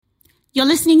You're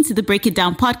listening to the Break It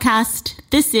Down podcast.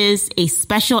 This is a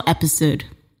special episode.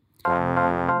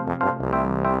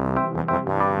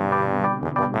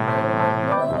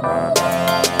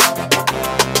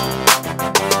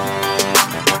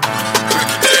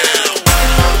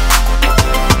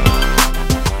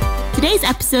 Today's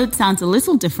episode sounds a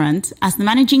little different as the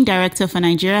Managing Director for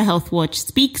Nigeria Health Watch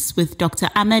speaks with Dr.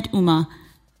 Ahmed Umar,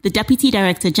 the Deputy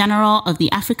Director General of the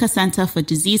Africa Center for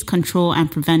Disease Control and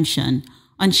Prevention,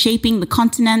 on shaping the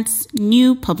continent's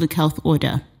new public health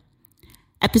order.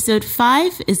 Episode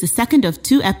 5 is the second of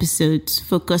 2 episodes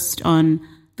focused on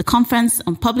the Conference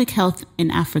on Public Health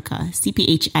in Africa,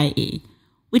 CPHIA,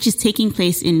 which is taking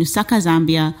place in Lusaka,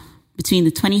 Zambia, between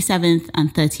the 27th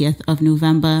and 30th of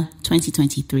November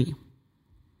 2023.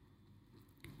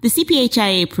 The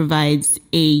CPHIA provides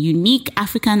a unique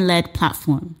African-led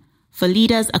platform for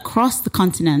leaders across the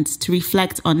continent to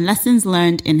reflect on lessons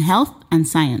learned in health and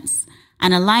science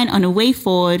and align on a way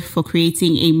forward for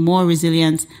creating a more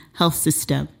resilient health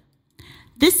system.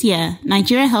 This year,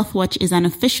 Nigeria Health Watch is an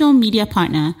official media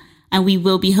partner, and we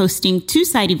will be hosting 2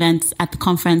 side events at the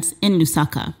conference in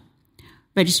Lusaka.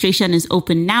 Registration is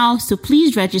open now, so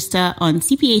please register on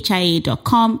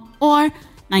cphia.com or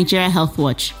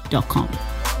nigeriahealthwatch.com.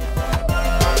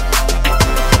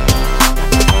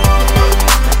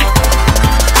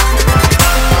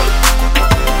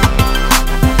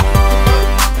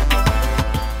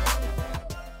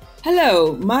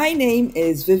 Hello, my name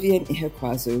is Vivian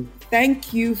Ihekwazu.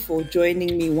 Thank you for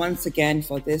joining me once again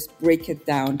for this Break It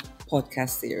Down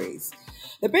podcast series.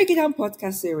 The Break It Down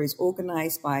podcast series,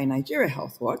 organized by Nigeria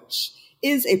Health Watch,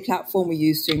 is a platform we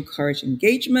use to encourage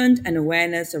engagement and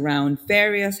awareness around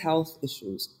various health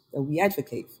issues that we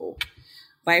advocate for.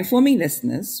 By informing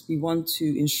listeners, we want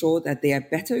to ensure that they are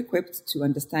better equipped to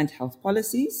understand health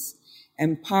policies,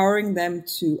 empowering them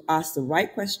to ask the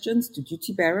right questions to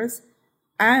duty bearers,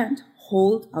 and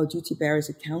hold our duty bearers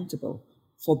accountable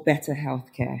for better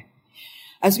healthcare.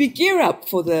 As we gear up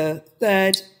for the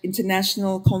 3rd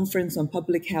International Conference on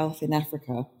Public Health in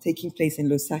Africa, taking place in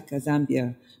Lusaka,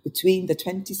 Zambia, between the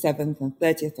 27th and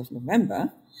 30th of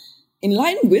November, in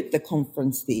line with the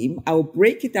conference theme, our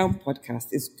Break It Down podcast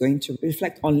is going to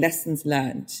reflect on lessons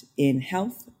learned in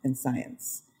health and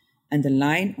science and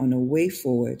align on a way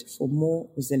forward for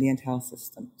more resilient health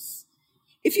systems.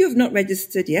 If you have not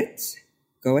registered yet,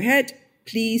 go ahead.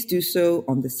 Please do so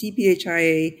on the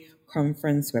CPHIA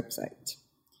conference website.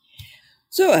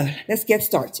 So let's get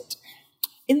started.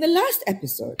 In the last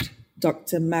episode,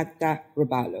 Dr. Magda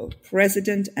Robalo,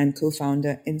 President and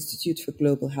co-founder, Institute for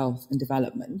Global Health and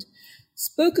Development,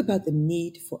 spoke about the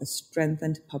need for a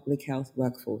strengthened public health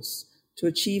workforce to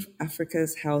achieve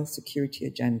Africa's health security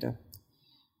agenda.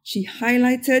 She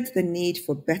highlighted the need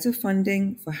for better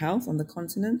funding for health on the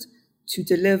continent to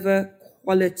deliver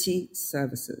quality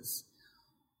services,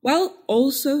 while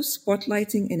also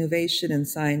spotlighting innovation and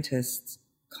scientists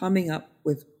coming up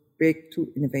with breakthrough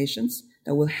innovations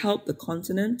that will help the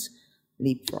continent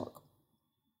leapfrog.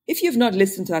 If you've not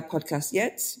listened to that podcast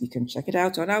yet, you can check it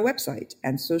out on our website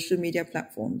and social media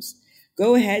platforms.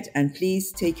 Go ahead and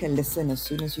please take a listen as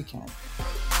soon as you can.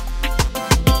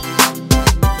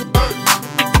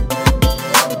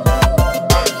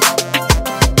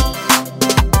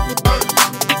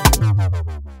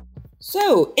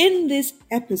 So, in this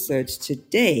episode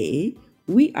today,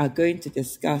 we are going to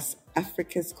discuss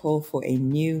Africa's call for a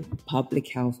new public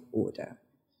health order.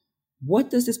 What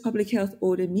does this public health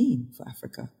order mean for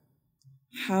Africa?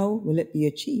 How will it be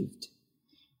achieved?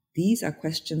 These are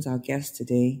questions our guest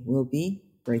today will be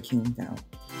breaking down.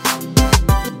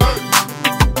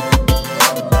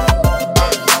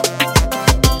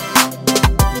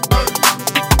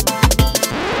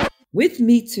 With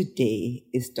me today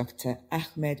is Dr.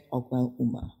 Ahmed Ogwel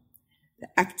Umar, the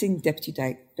Acting Deputy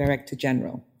Director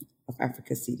General of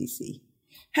Africa CDC.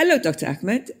 Hello, Dr.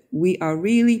 Ahmed. We are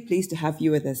really pleased to have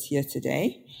you with us here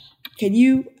today. Can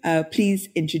you please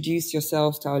introduce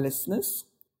yourself to our listeners?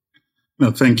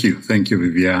 No, thank you. Thank you,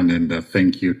 Vivian, and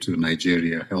thank you to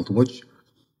Nigeria Health Watch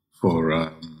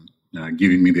for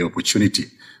giving me the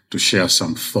opportunity to share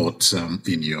some thoughts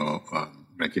in your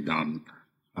Break It Down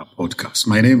podcast.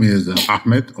 My name is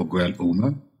Ahmed Ogwel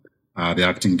Umar, the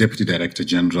Acting Deputy Director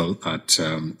General at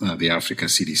the Africa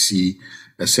CDC,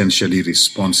 essentially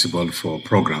responsible for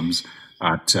programs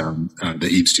at the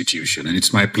institution. And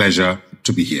it's my pleasure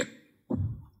to be here.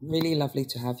 Really lovely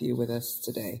to have you with us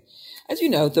today. As you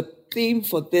know, the theme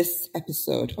for this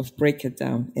episode of Break It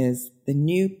Down is the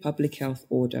new public health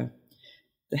order,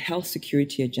 the health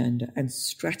security agenda, and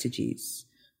strategies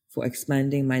for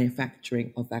expanding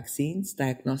manufacturing of vaccines,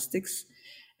 diagnostics,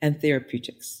 and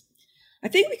therapeutics. I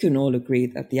think we can all agree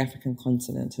that the African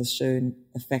continent has shown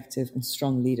effective and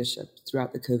strong leadership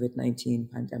throughout the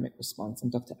COVID-19 pandemic response,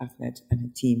 and Dr. Ahmed and her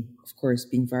team, of course,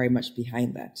 being very much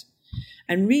behind that.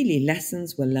 And really,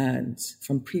 lessons were learned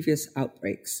from previous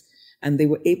outbreaks, and they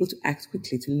were able to act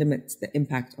quickly to limit the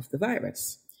impact of the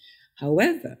virus.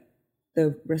 However,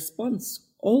 the response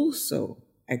also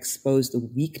exposed the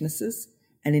weaknesses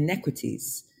and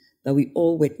inequities that we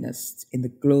all witnessed in the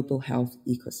global health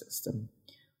ecosystem.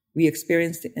 We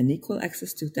experienced unequal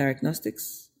access to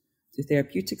diagnostics, to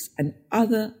therapeutics, and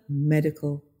other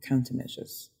medical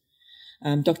countermeasures.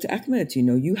 Dr. Ahmed,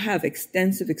 you have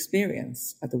extensive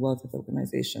experience at the World Health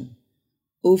Organization,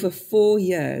 over 4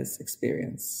 years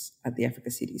experience at the Africa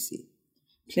CDC,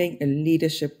 playing a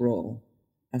leadership role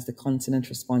as the continent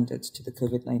responded to the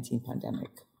COVID-19 pandemic.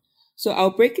 So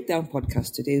our Break It Down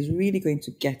podcast today is really going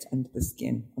to get under the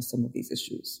skin of some of these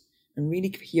issues and really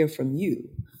hear from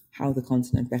you how the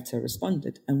continent better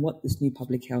responded and what this new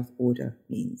public health order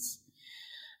means.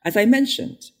 As I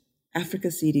mentioned, Africa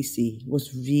CDC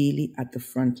was really at the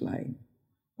front line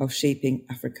of shaping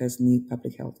Africa's new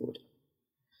public health order.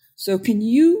 So can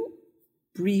you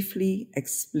briefly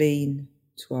explain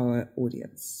to our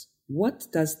audience, what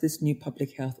does this new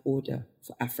public health order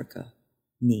for Africa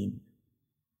mean?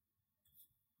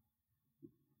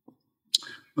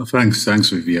 Well, thanks,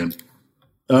 Vivian.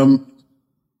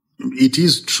 It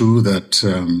is true that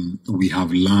we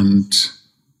have learned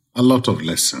a lot of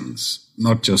lessons,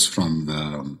 not just from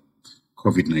the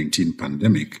COVID-19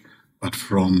 pandemic, but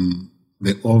from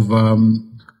the over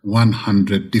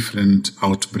 100 different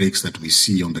outbreaks that we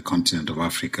see on the continent of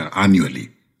Africa annually.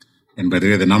 And by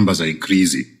the way, the numbers are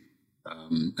increasing,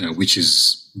 which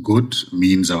is good,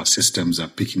 means our systems are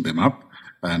picking them up,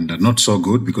 and not so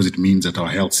good because it means that our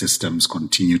health systems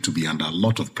continue to be under a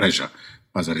lot of pressure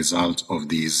as a result of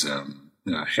these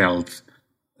health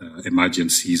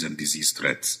emergencies and disease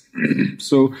threats.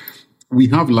 So we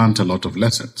have learned a lot of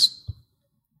lessons.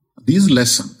 These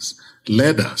lessons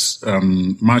led us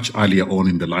much earlier on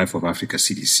in the life of Africa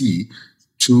CDC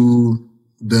to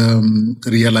the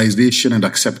realization and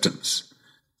acceptance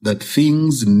that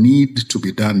things need to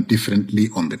be done differently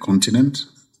on the continent,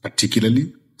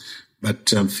 particularly, but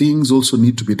things also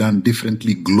need to be done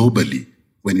differently globally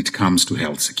when it comes to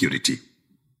health security.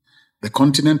 The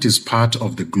continent is part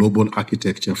of the global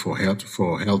architecture for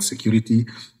health security,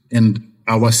 and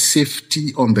our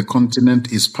safety on the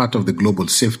continent is part of the global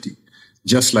safety,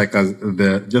 just like as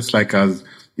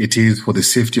it is for the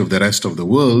safety of the rest of the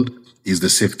world is the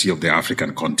safety of the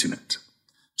African continent.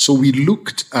 So we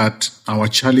looked at our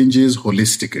challenges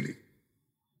holistically,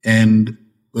 and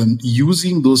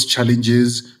using those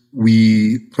challenges,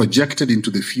 we projected into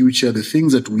the future the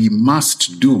things that we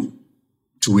must do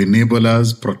to enable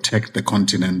us protect the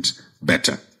continent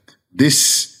better.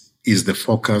 This is the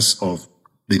focus of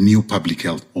the new public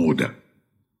health order.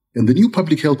 And the new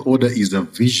public health order is a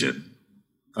vision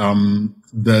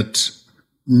that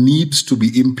needs to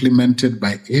be implemented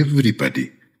by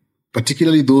everybody,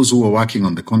 particularly those who are working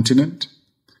on the continent,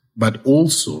 but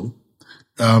also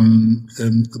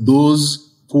those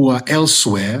who are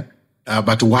elsewhere,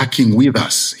 but working with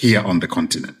us here on the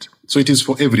continent. So it is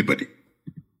for everybody.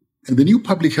 And the new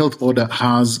public health order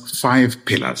has 5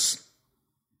 pillars,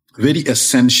 very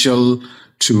essential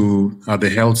to the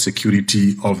health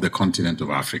security of the continent of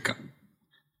Africa.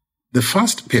 The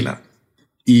first pillar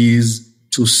is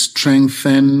to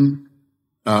strengthen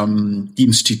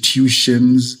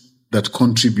institutions that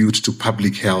contribute to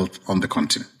public health on the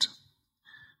continent.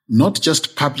 Not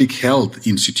just public health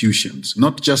institutions,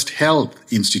 not just health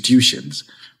institutions,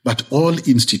 but all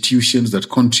institutions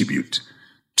that contribute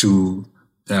to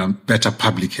better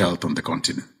public health on the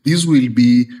continent. These will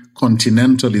be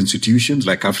continental institutions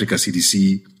like Africa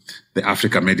CDC, the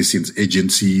Africa Medicines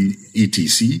Agency,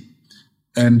 etc.,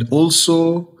 and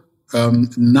also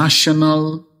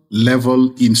national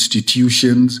level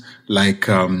institutions like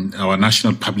our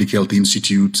national public health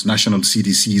institutes, national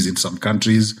CDCs in some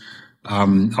countries,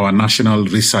 our national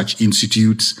research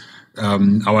institutes,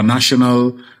 our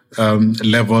national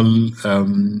level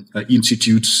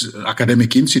institutes,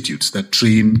 academic institutes that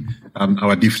train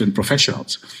our different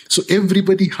professionals. So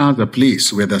everybody has a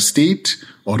place, whether state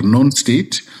or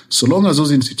non-state, so long as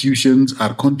those institutions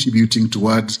are contributing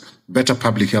towards better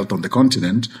public health on the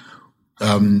continent.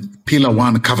 Pillar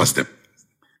 1 covers them,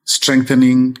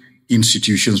 strengthening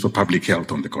institutions for public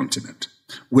health on the continent.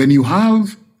 When you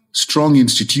have strong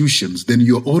institutions, then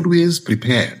you're always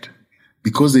prepared,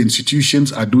 because the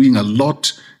institutions are doing a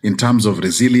lot in terms of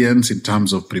resilience, in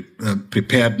terms of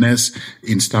preparedness,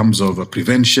 in terms of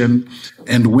prevention,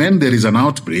 and when there is an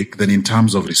outbreak, then in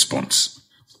terms of response.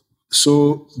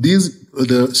 So these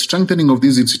the strengthening of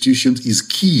these institutions is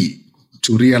key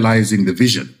to realizing the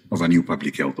vision of a new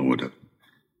public health order.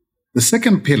 The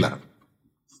second pillar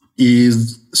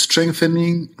is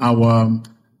strengthening our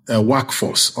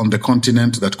workforce on the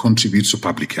continent that contributes to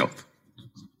public health.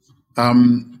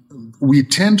 We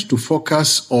tend to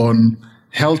focus on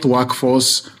health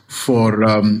workforce for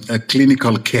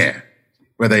clinical care,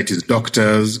 whether it is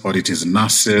doctors or it is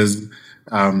nurses,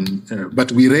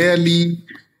 but we rarely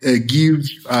give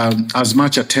as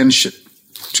much attention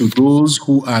to those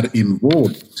who are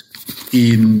involved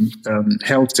in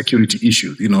health security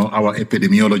issues, our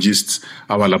epidemiologists,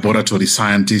 our laboratory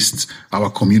scientists, our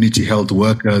community health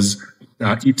workers,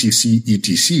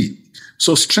 etc.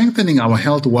 So strengthening our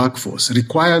health workforce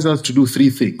requires us to do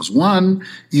three things. One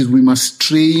is we must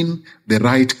train the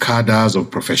right cadres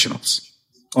of professionals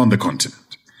on the continent.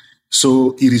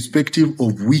 So irrespective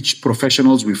of which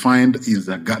professionals we find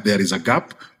there is a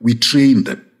gap, we train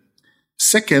them.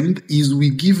 Second is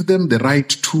we give them the right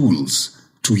tools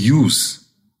to use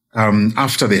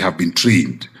after they have been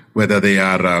trained, whether they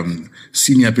are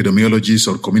senior epidemiologists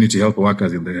or community health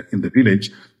workers in the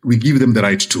village. We give them the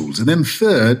right tools. And then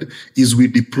third is we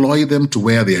deploy them to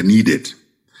where they are needed.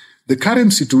 The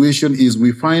current situation is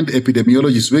we find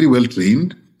epidemiologists very well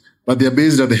trained, but they are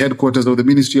based at the headquarters of the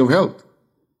Ministry of Health,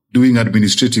 doing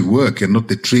administrative work and not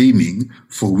the training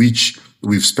for which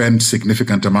we've spent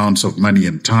significant amounts of money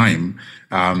and time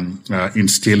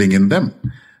instilling in them.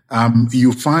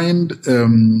 You find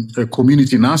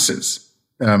community nurses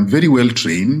very well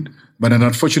trained, but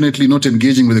unfortunately not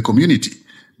engaging with the community.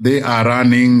 They are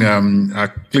running a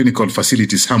clinical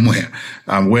facility somewhere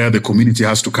where the community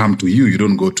has to come to you. You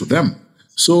don't go to them.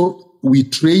 So we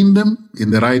train them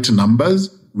in the right numbers.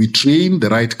 We train the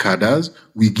right cadres.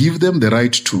 We give them the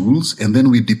right tools, and then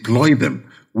we deploy them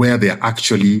where they are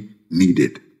actually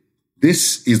needed.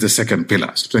 This is the second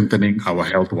pillar, strengthening our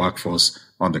health workforce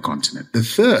on the continent. The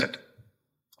third,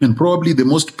 and probably the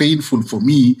most painful for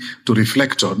me to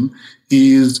reflect on,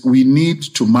 is we need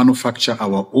to manufacture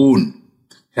our own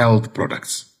health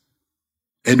products.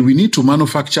 And we need to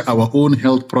manufacture our own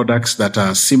health products that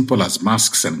are simple as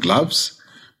masks and gloves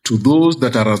to those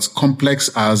that are as complex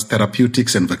as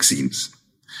therapeutics and vaccines.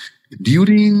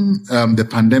 During the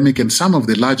pandemic and some of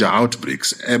the larger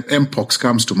outbreaks, Mpox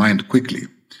comes to mind quickly.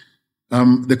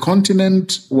 The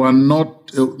continent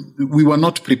we were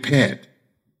not prepared,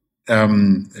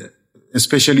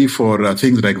 especially for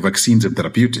things like vaccines and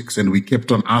therapeutics. And we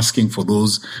kept on asking for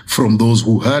those from those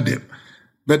who heard it.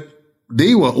 But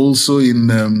they were also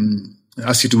in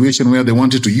a situation where they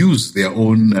wanted to use their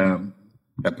own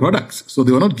products. So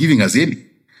they were not giving us any.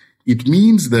 It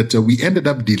means that we ended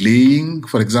up delaying,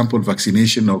 for example,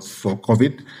 vaccination for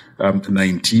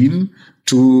COVID-19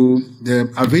 to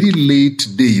a very late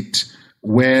date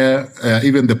where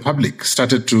even the public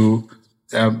started to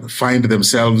find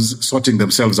themselves, sorting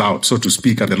themselves out, so to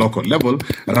speak, at the local level,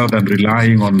 rather than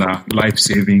relying on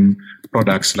life-saving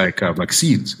products like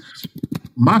vaccines.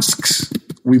 Masks.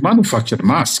 We manufactured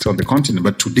masks on the continent,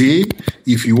 but today,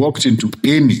 if you walked into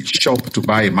any shop to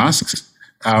buy masks,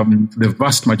 the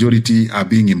vast majority are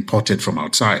being imported from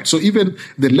outside. So even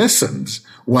the lessons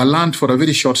were learned for a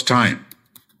very short time.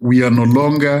 We are no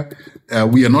longer,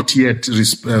 we are not yet,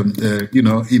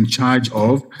 in charge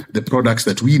of the products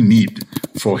that we need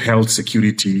for health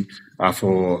security,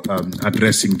 for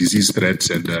addressing disease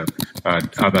threats and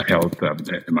other health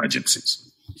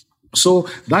emergencies. So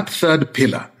that third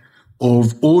pillar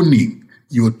of owning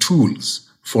your tools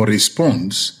for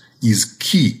response is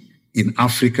key in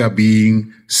Africa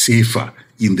being safer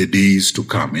in the days to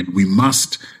come. And we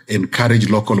must encourage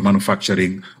local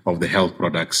manufacturing of the health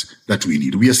products that we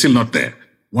need. We are still not there.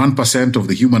 1% of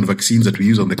the human vaccines that we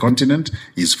use on the continent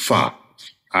is far.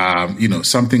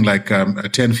 Something like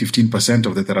 10-15%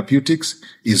 of the therapeutics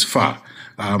is far.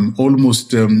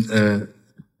 Almost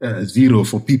zero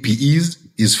for PPEs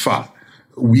is far.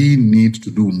 We need to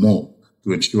do more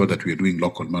to ensure that we are doing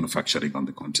local manufacturing on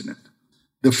the continent.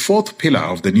 The fourth pillar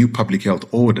of the new public health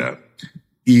order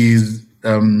is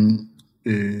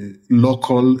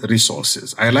local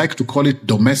resources. I like to call it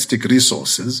domestic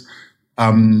resources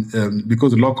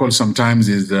because local sometimes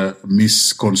is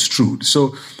misconstrued.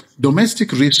 So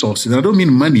domestic resources, I don't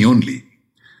mean money only.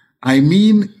 I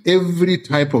mean every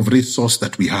type of resource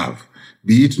that we have,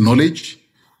 be it knowledge,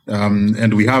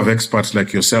 and we have experts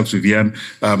like yourself, Viviane,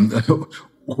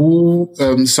 who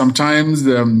sometimes,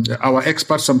 our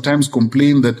experts sometimes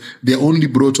complain that they're only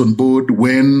brought on board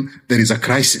when there is a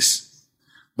crisis.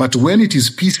 But when it is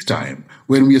peacetime,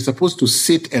 when we are supposed to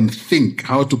sit and think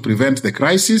how to prevent the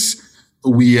crisis,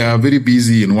 we are very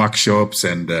busy in workshops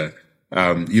and,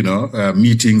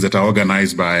 meetings that are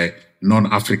organized by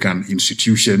non-African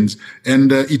institutions.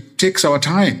 And it takes our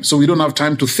time. So we don't have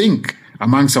time to think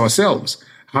amongst ourselves.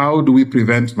 How do we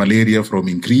prevent malaria from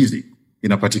increasing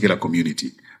in a particular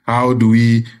community? How do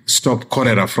we stop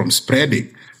cholera from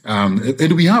spreading?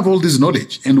 And we have all this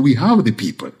knowledge, and we have the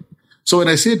people. So when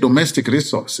I say domestic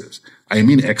resources, I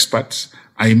mean experts,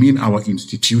 I mean our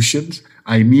institutions,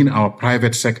 I mean our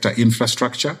private sector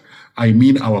infrastructure, I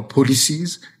mean our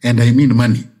policies, and I mean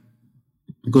money.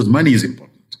 Because money is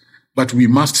important. But we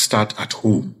must start at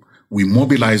home. We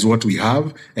mobilize what we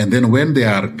have, and then when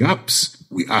there are gaps,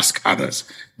 we ask others.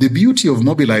 The beauty of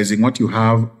mobilizing what you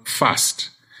have fast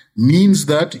means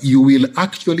that you will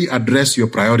actually address your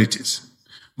priorities.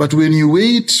 But when you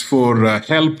wait for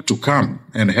help to come,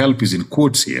 and help is in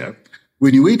quotes here,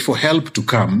 when you wait for help to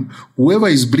come, whoever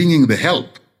is bringing the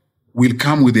help will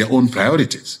come with their own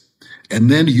priorities. And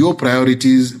then your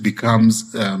priorities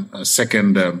becomes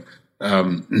second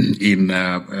in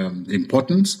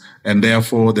importance, and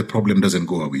therefore the problem doesn't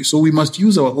go away. So we must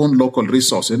use our own local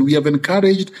resource. And we have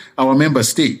encouraged our member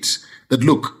states that,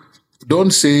 look,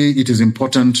 don't say it is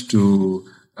important to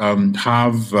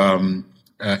have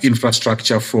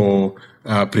infrastructure for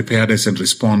preparedness and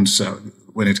response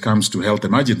when it comes to health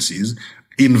emergencies.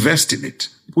 Invest in it.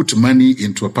 Put money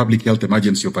into a public health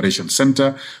emergency operations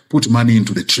center. Put money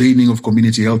into the training of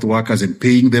community health workers and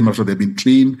paying them after they've been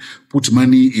trained. Put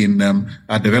money in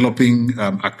developing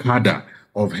a cadre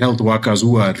of health workers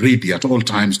who are ready at all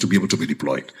times to be able to be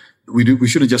deployed. We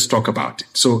shouldn't just talk about it.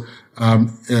 So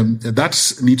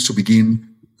that needs to begin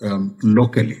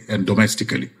locally and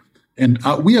domestically. And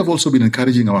we have also been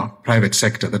encouraging our private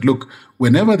sector that, look,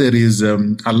 whenever there is a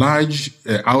large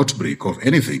outbreak of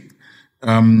anything,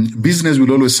 business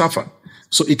will always suffer.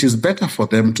 So it is better for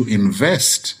them to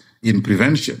invest in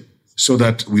prevention so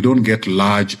that we don't get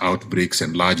large outbreaks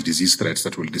and large disease threats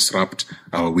that will disrupt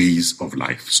our ways of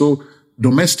life. So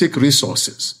domestic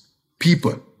resources,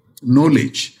 people,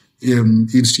 knowledge,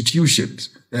 institutions,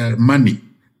 money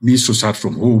needs to start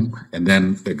from home, and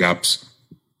then the gaps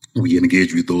we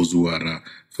engage with those who are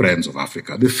friends of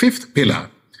Africa. The fifth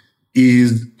pillar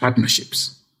is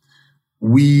partnerships.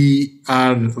 We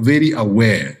are very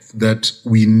aware that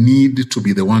we need to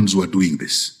be the ones who are doing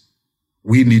this.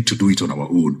 We need to do it on our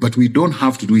own, but we don't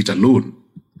have to do it alone.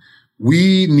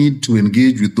 We need to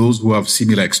engage with those who have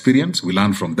similar experience. We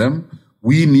learn from them.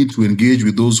 We need to engage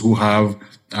with those who have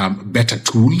better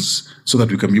tools so that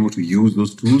we can be able to use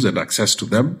those tools and access to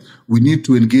them. We need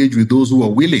to engage with those who are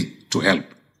willing to help.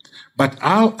 But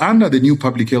under the new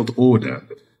public health order,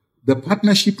 the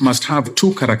partnership must have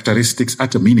two characteristics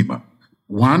at a minimum.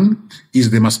 One is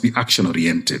they must be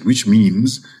action-oriented, which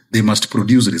means they must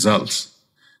produce results.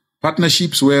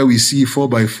 Partnerships where we see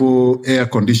 4x4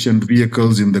 air-conditioned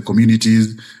vehicles in the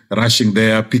communities, rushing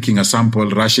there, picking a sample,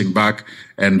 rushing back,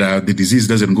 and the disease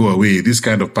doesn't go away. This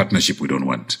kind of partnership we don't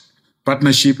want.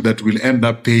 Partnership that will end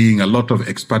up paying a lot of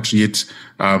expatriates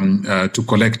to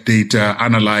collect data,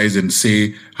 analyze, and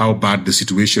say how bad the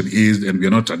situation is, and we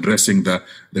are not addressing the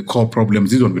core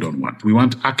problems. This is what we don't want. We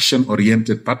want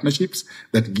action-oriented partnerships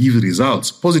that give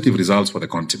results, positive results for the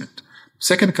continent.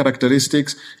 Second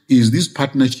characteristics is these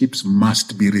partnerships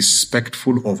must be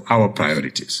respectful of our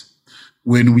priorities.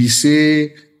 When we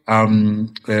say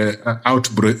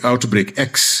outbreak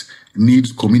X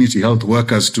needs community health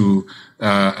workers to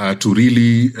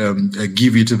really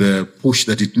give it the push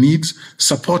that it needs,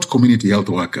 support community health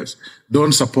workers.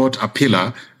 Don't support a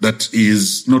pillar that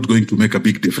is not going to make a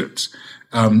big difference.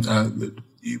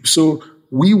 So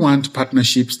we want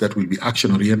partnerships that will be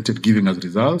action-oriented, giving us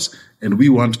results, and we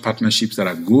want partnerships that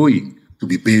are going to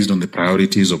be based on the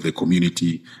priorities of the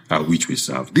community which we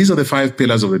serve. These are the 5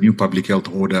 pillars of the new public health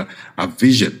order, a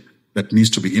vision that needs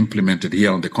to be implemented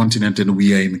here on the continent, and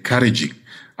we are encouraging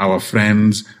our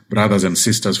friends, brothers and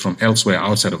sisters from elsewhere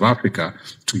outside of Africa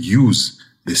to use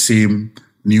the same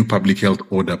new public health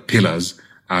order pillars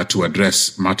to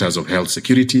address matters of health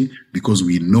security, because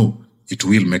we know it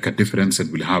will make a difference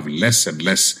and we'll have less and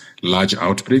less large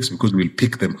outbreaks because we'll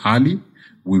pick them early.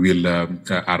 We will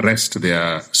arrest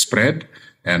their spread,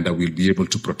 and we'll be able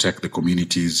to protect the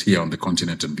communities here on the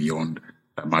continent and beyond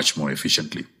much more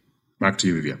efficiently. Back to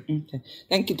you, Vivian. Okay.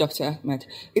 Thank you, Dr. Ahmed.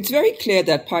 It's very clear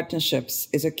that partnerships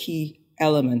is a key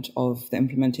element of the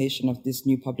implementation of this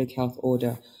new public health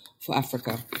order for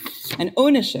Africa. And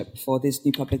ownership for this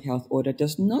new public health order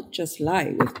does not just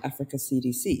lie with Africa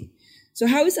CDC. So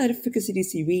how is Africa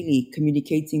CDC really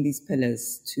communicating these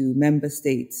pillars to member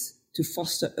states to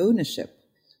foster ownership,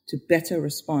 to better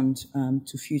respond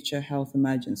to future health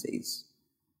emergencies?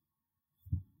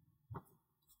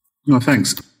 No,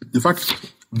 thanks. In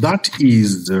fact, that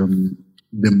is the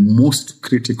most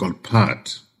critical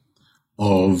part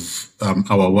of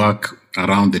our work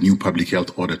around the new public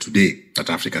health order today at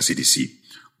Africa CDC,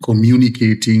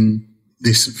 communicating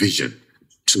this vision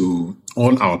to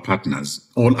all our partners,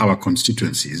 all our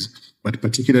constituencies, but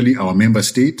particularly our member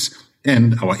states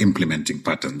and our implementing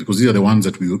partners, because these are the ones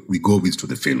that we go with to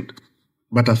the field.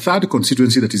 But a third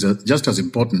constituency that is just as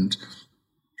important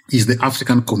is the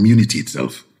African community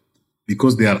itself,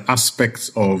 because there are aspects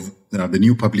of the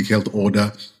new public health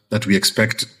order that we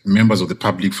expect members of the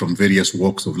public from various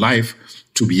walks of life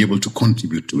to be able to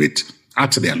contribute to it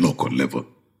at their local level.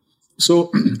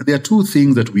 So there are two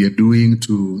things that we are doing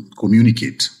to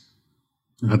communicate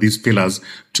these pillars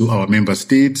to our member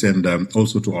states and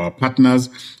also to our partners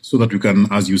so that we can,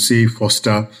 as you say,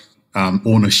 foster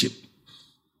ownership.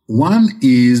 One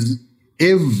is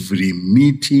every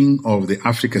meeting of the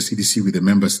Africa CDC with the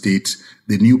member states,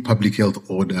 the new public health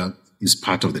order is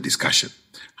part of the discussion.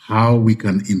 How we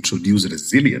can introduce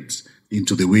resilience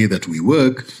into the way that we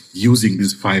work using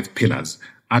these 5 pillars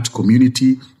at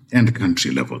community and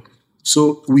country level.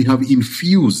 So we have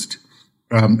infused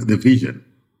the vision.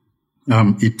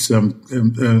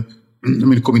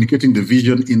 Communicating the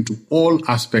vision into all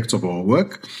aspects of our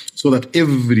work so that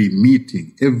every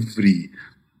meeting, every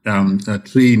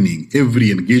training,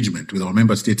 every engagement with our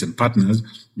member states and partners,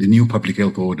 the new public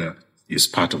health order is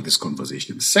part of this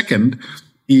conversation. Second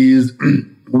is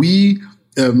we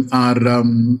are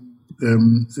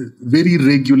very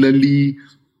regularly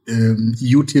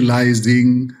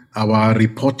utilizing our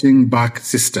reporting back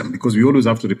system, because we always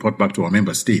have to report back to our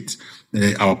member states,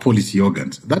 our policy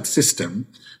organs. That system,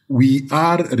 we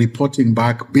are reporting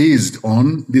back based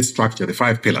on this structure, the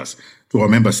 5 pillars, to our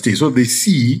member states. So they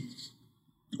see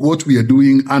what we are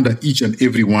doing under each and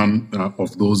every one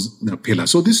of those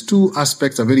pillars. So these 2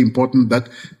 aspects are very important, that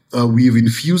we've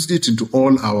infused it into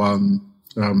all our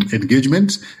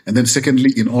engagements. And then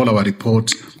secondly, in all our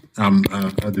reports,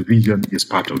 the vision is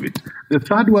part of it. The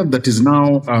third one that is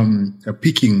now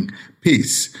picking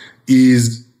pace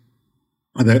is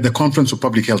the Conference of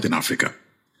Public Health in Africa.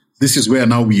 This is where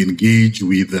now we engage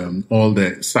with all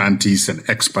the scientists and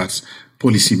experts,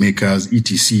 policymakers,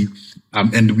 etc.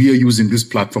 And we are using this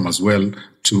platform as well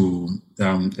to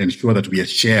ensure that we are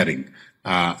sharing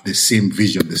the same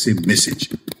vision, the same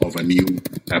message of a new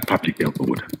public health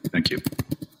order. Thank you.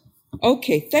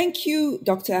 Okay, thank you,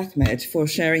 Dr. Ahmed, for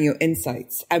sharing your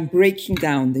insights and breaking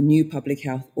down the new public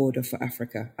health order for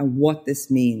Africa and what this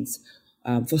means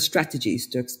for strategies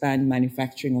to expand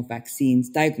manufacturing of vaccines,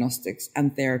 diagnostics,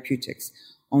 and therapeutics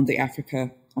on the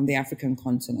African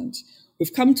continent.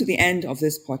 We've come to the end of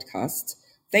this podcast.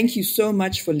 Thank you so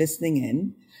much for listening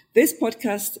in. This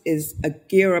podcast is a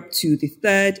gear up to the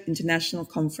 3rd International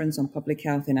Conference on Public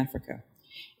Health in Africa.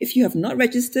 If you have not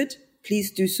registered,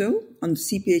 please do so on the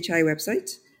CPHI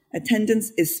website.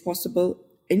 Attendance is possible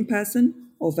in person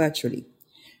or virtually.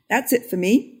 That's it for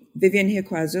me, Vivian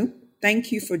Ihekweazu.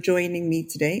 Thank you for joining me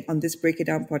today on this Break It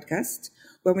Down podcast,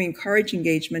 where we encourage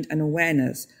engagement and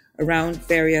awareness around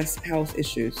various health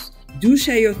issues. Do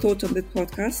share your thoughts on this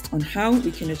podcast on how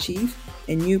we can achieve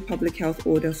a new public health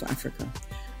order for Africa.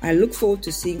 I look forward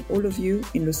to seeing all of you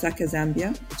in Lusaka,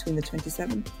 Zambia, between the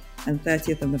 27th and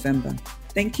 30th of November.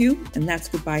 Thank you, and that's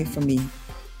goodbye from me.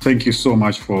 Thank you so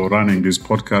much for running this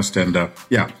podcast, and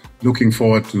looking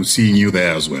forward to seeing you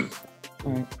there as well.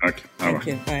 All right. Okay. Thank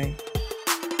you. Bye.